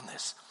with me on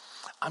this.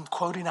 I'm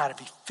quoting out of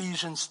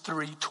Ephesians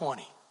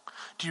 3:20.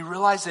 Do you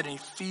realize that in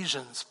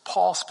Ephesians,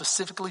 Paul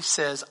specifically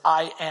says,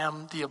 I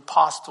am the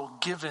apostle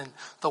given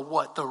the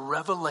what? The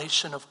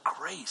revelation of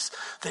grace,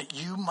 that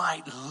you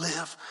might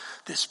live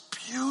this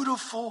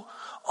beautiful,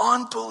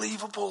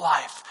 unbelievable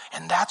life.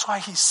 And that's why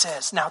he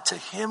says, now to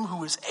him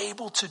who is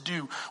able to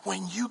do,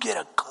 when you get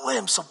a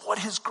glimpse of what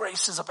his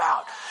grace is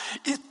about,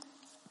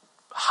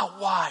 how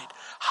wide,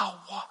 how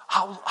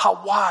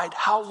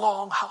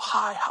long, how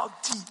high, how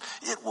deep,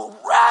 it will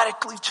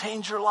radically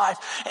change your life.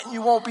 And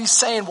you won't be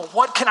saying, well,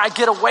 what can I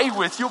get away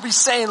with? You'll be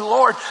saying,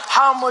 Lord,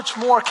 how much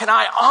more can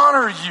I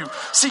honor you?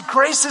 See,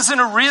 grace isn't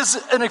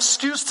an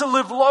excuse to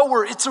live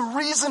lower. It's a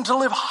reason to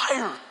live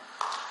higher.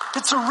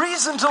 It's a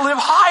reason to live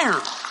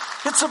higher.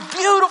 It's a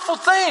beautiful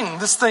thing,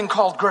 this thing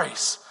called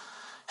grace.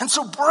 And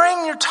so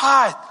bring your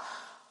tithe.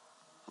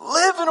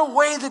 Live in a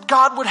way that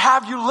God would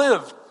have you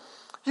live.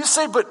 You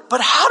say, but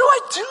how do I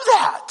do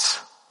that?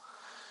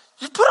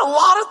 You put a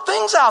lot of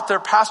things out there,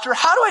 Pastor.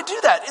 How do I do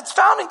that? It's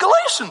found in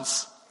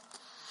Galatians.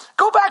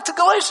 Go back to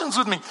Galatians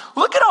with me.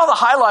 Look at all the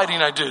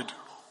highlighting I did.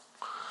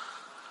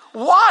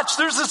 Watch,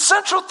 there's a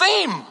central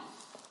theme.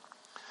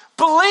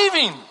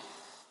 Believing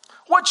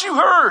what you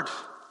heard.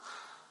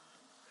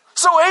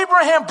 So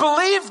Abraham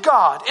believed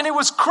God and it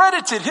was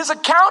credited. His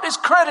account is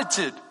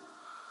credited.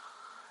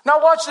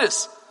 Now watch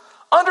this.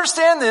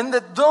 Understand then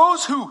that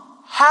those who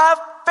have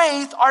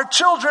faith are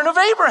children of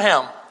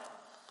Abraham.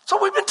 That's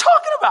what we've been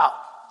talking about.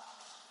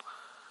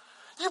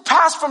 You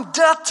pass from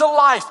death to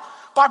life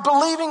by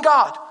believing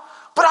God.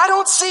 But I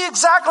don't see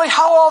exactly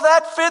how all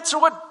that fits or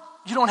what.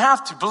 You don't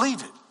have to.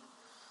 Believe it.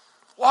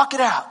 Walk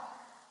it out.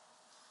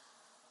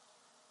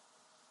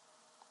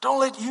 Don't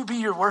let you be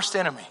your worst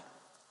enemy.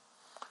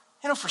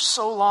 You know, for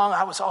so long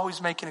I was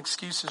always making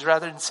excuses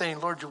rather than saying,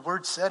 Lord, your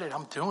word said it.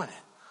 I'm doing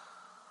it.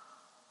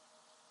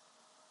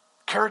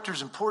 Character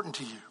is important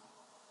to you.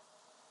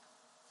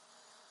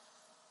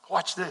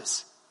 Watch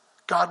this.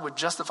 God would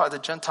justify the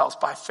Gentiles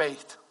by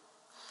faith.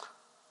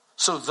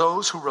 So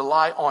those who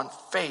rely on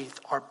faith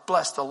are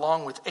blessed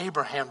along with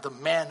Abraham, the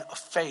man of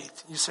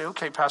faith. You say,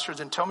 okay, Pastor,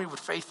 then tell me what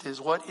faith is.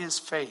 What is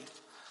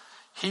faith?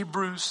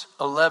 Hebrews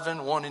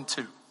 11:1 and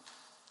 2.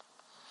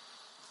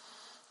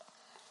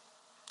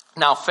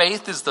 Now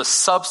faith is the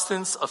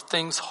substance of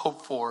things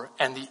hoped for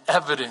and the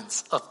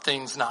evidence of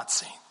things not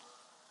seen.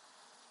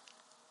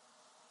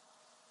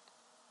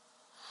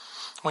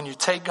 When you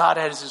take God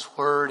at His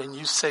word and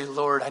you say,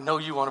 Lord, I know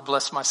you want to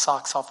bless my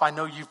socks off. I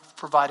know you've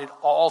provided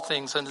all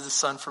things under the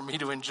sun for me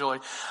to enjoy.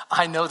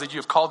 I know that you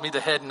have called me the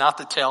head, not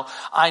the tail.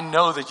 I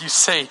know that you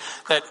say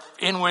that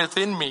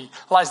within me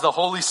lies the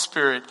Holy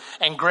Spirit,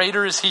 and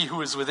greater is He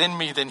who is within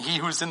me than he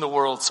who is in the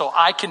world. So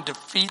I can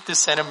defeat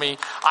this enemy.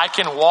 I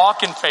can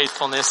walk in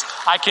faithfulness.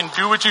 I can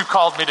do what you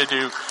called me to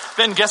do.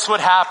 Then guess what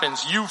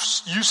happens? You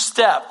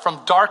step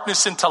from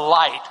darkness into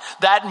light.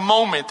 That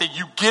moment that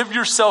you give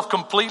yourself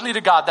completely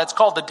to God, that's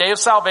called the day of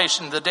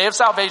salvation. The day of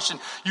salvation,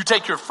 you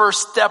take your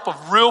first step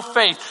of real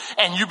faith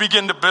and you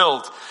begin to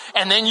build.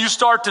 And then you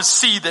start to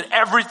see that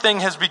everything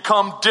has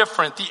become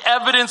different. The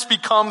evidence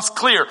becomes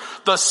clear.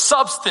 The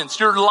substance,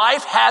 your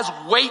life has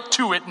weight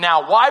to it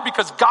now. Why?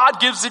 Because God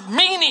gives it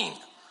meaning.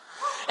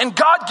 And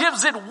God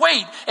gives it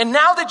weight. And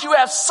now that you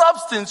have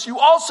substance, you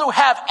also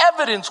have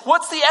evidence.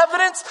 What's the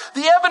evidence?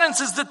 The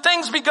evidence is that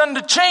things begun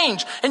to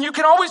change. And you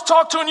can always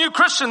talk to a new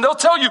Christian. They'll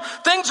tell you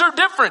things are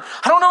different.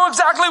 I don't know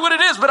exactly what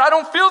it is, but I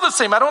don't feel the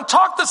same. I don't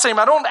talk the same.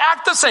 I don't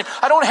act the same.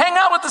 I don't hang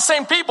out with the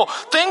same people.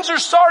 Things are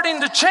starting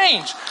to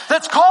change.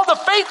 That's called a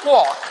faith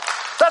walk.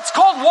 That's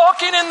called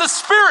walking in the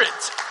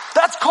Spirit.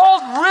 That's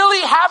called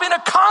really having a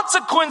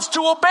consequence to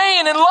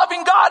obeying and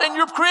loving God. And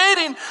you're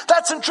creating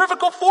that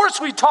centrifugal force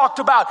we talked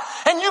about.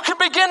 And you can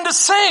begin to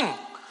sing.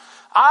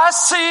 I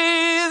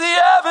see the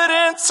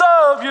evidence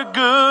of your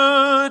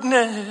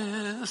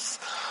goodness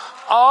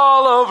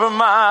all over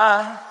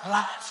my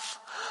life.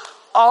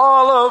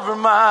 All over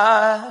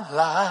my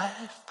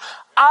life.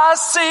 I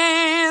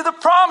see the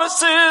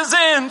promises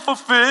in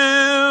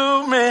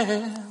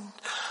fulfillment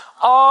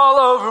all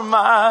over my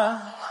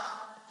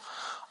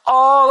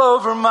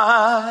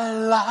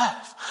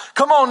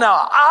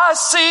now. I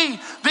see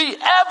the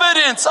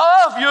evidence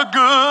of your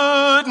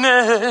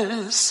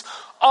goodness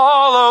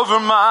all over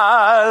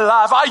my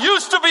life. I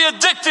used to be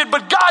addicted,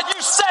 but God,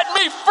 you set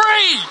me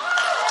free.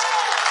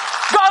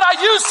 God, I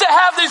used to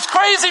have these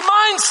crazy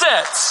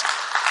mindsets.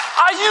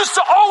 I used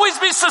to always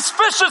be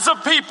suspicious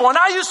of people, and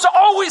I used to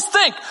always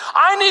think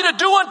I need to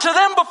do unto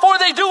them before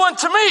they do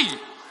unto me.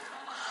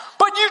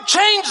 But you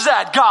changed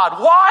that,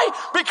 God. Why?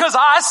 Because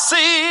I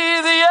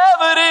see the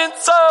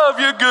evidence of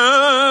your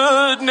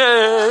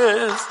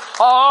goodness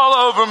all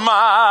over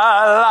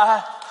my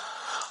life.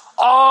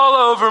 All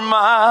over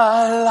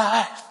my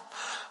life.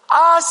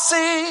 I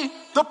see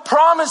the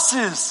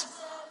promises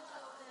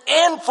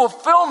in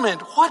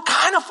fulfillment. What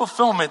kind of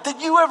fulfillment? That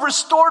you have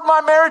restored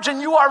my marriage and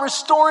you are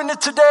restoring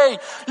it today.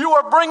 You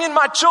are bringing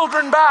my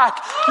children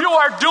back. You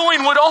are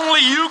doing what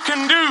only you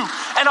can do.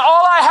 And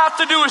all I have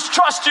to do is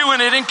trust you in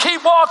it and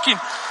keep walking.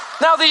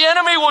 Now the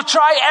enemy will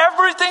try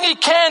everything he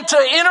can to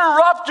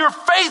interrupt your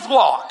faith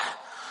walk.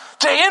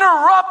 To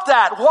interrupt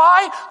that.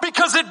 Why?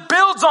 Because it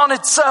builds on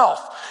itself.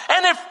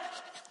 And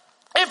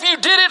if you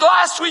did it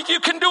last week, you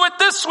can do it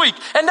this week.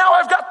 And now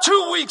I've got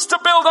 2 weeks to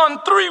build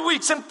on, 3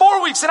 weeks and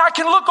 4 weeks. And I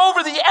can look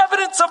over the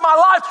evidence of my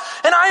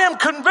life and I am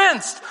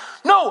convinced.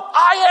 No,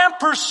 I am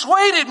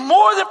persuaded,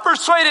 more than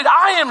persuaded.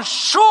 I am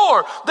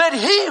sure that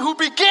he who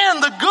began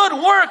the good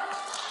work.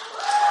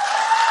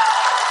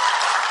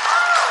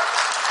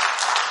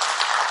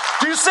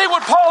 Do you see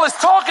what Paul is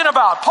talking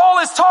about? Paul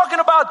is talking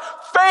about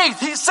faith.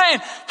 He's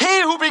saying,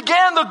 he who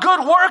began the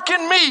good work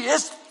in me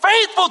is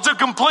faithful to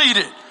complete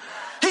it.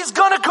 He's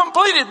going to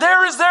complete it.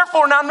 There is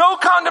therefore now no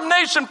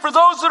condemnation for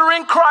those that are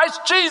in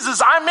Christ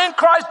Jesus. I'm in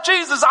Christ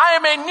Jesus. I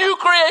am a new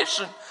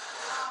creation.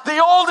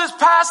 The old is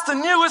past, the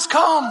new is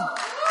come.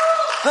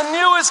 The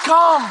new is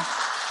come.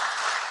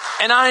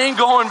 And I ain't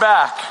going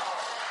back.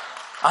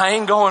 I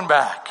ain't going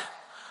back.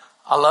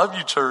 I love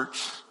you,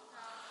 church.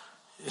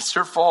 It's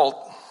your fault.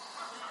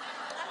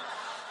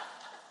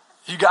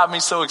 You got me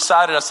so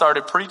excited I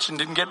started preaching,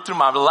 didn't get through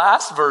my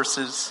last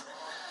verses.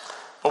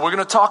 But we're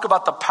going to talk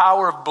about the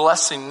power of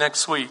blessing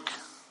next week.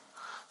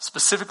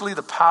 Specifically,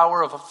 the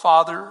power of a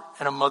father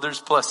and a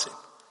mother's blessing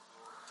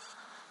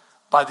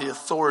by the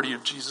authority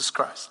of Jesus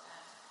Christ.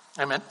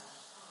 Amen.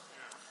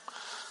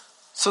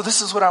 So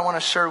this is what I want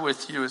to share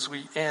with you as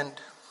we end.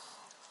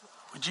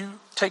 Would you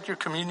take your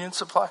communion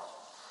supply?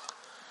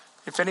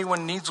 If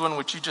anyone needs one,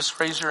 would you just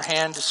raise your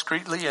hand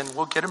discreetly and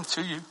we'll get them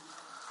to you.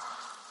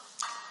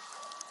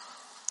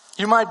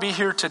 You might be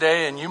here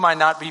today and you might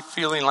not be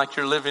feeling like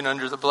you're living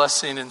under the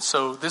blessing, and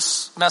so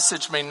this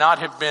message may not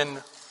have been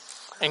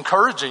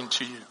encouraging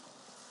to you.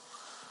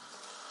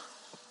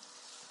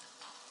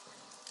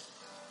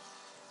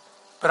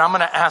 But I'm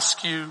going to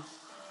ask you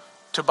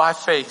to, by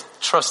faith,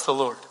 trust the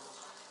Lord.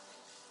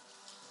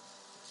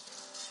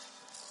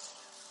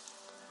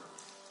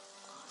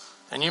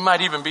 And you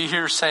might even be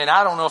here saying,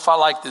 I don't know if I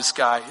like this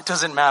guy. It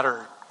doesn't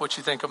matter what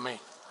you think of me.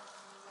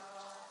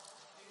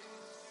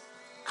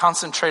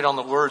 Concentrate on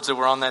the words that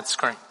were on that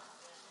screen.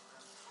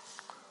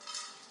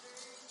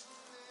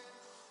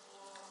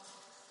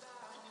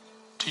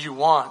 Do you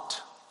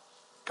want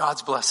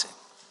God's blessing?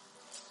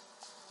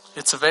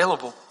 It's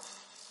available.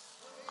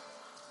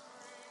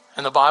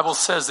 And the Bible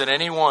says that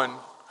anyone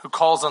who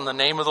calls on the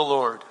name of the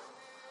Lord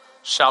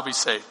shall be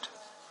saved.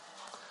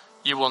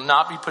 You will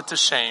not be put to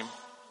shame.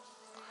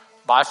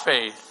 By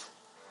faith,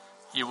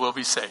 you will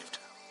be saved.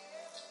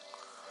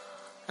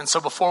 And so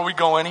before we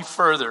go any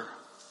further,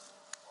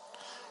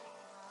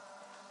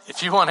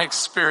 if you want to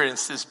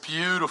experience this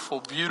beautiful,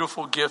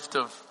 beautiful gift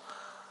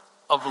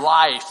of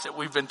life that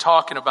we've been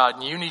talking about,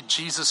 and you need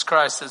Jesus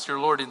Christ as your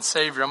Lord and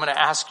Savior, I'm going to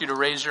ask you to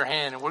raise your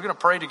hand, and we're going to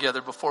pray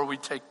together before we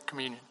take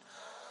communion.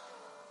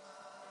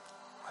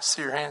 I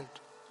see your hand.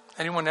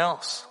 Anyone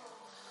else?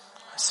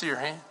 I see your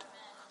hand.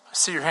 I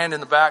see your hand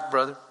in the back,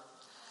 brother.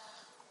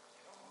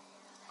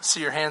 I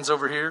see your hands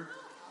over here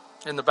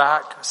in the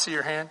back. I see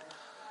your hand.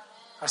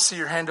 I see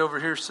your hand over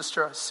here,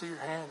 sister. I see your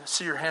hand. I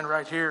see your hand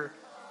right here.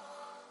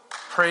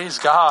 Praise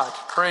God.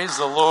 Praise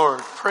the Lord.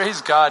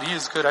 Praise God. He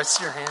is good. I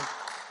see your hand.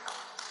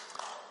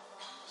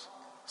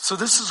 So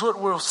this is what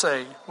we'll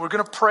say. We're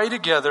going to pray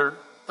together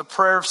the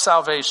prayer of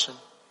salvation.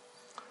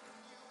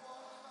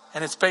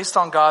 And it's based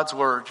on God's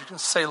word. You can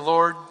say,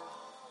 Lord,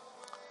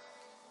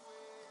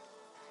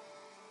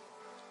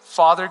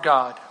 Father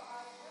God,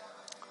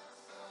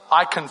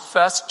 I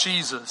confess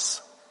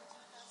Jesus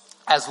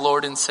as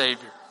Lord and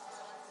Savior.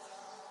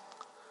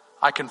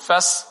 I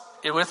confess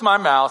it with my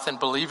mouth and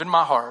believe in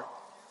my heart.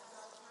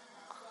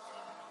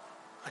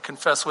 I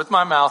confess with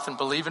my mouth and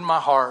believe in my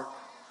heart,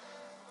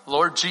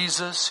 Lord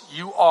Jesus,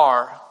 you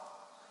are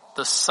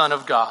the Son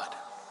of God.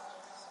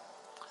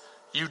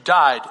 You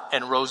died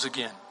and rose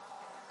again.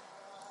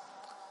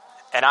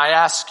 And I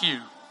ask you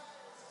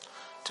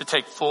to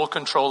take full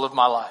control of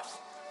my life.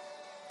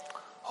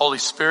 Holy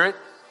Spirit,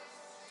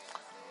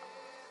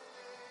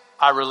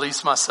 I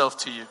release myself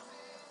to you.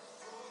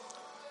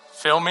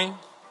 Fill me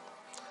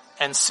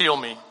and seal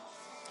me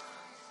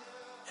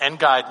and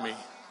guide me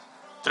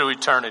through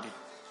eternity.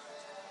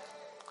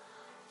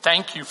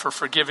 Thank you for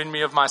forgiving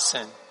me of my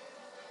sin.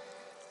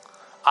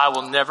 I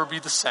will never be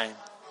the same.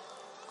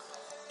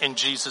 In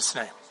Jesus'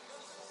 name,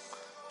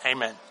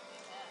 amen.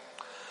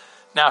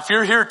 Now, if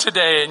you're here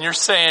today and you're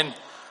saying,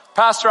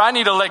 Pastor, I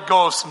need to let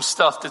go of some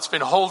stuff that's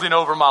been holding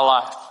over my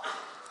life.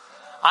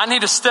 I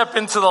need to step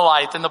into the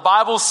light. And the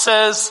Bible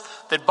says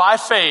that by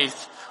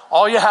faith,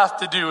 all you have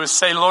to do is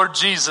say, Lord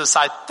Jesus,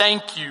 I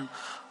thank you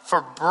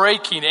for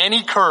breaking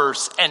any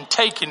curse and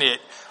taking it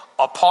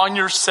upon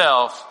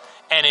yourself.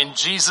 And in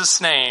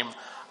Jesus' name,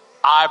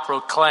 I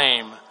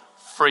proclaim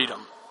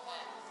freedom.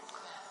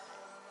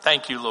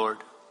 Thank you, Lord.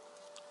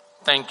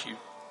 Thank you.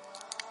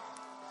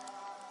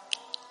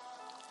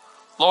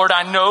 Lord,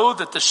 I know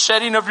that the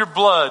shedding of your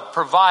blood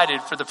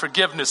provided for the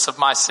forgiveness of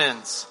my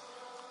sins.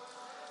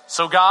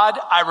 So God,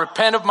 I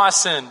repent of my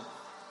sin.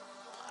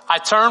 I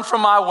turn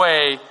from my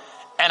way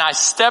and I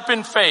step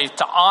in faith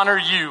to honor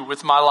you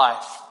with my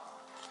life.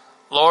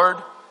 Lord,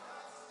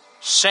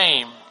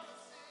 shame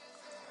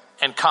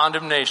and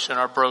condemnation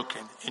are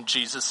broken in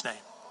Jesus' name.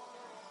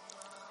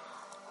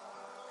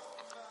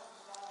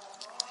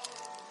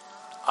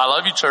 I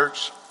love you,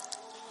 church.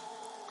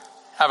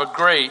 Have a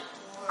great,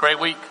 great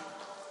week.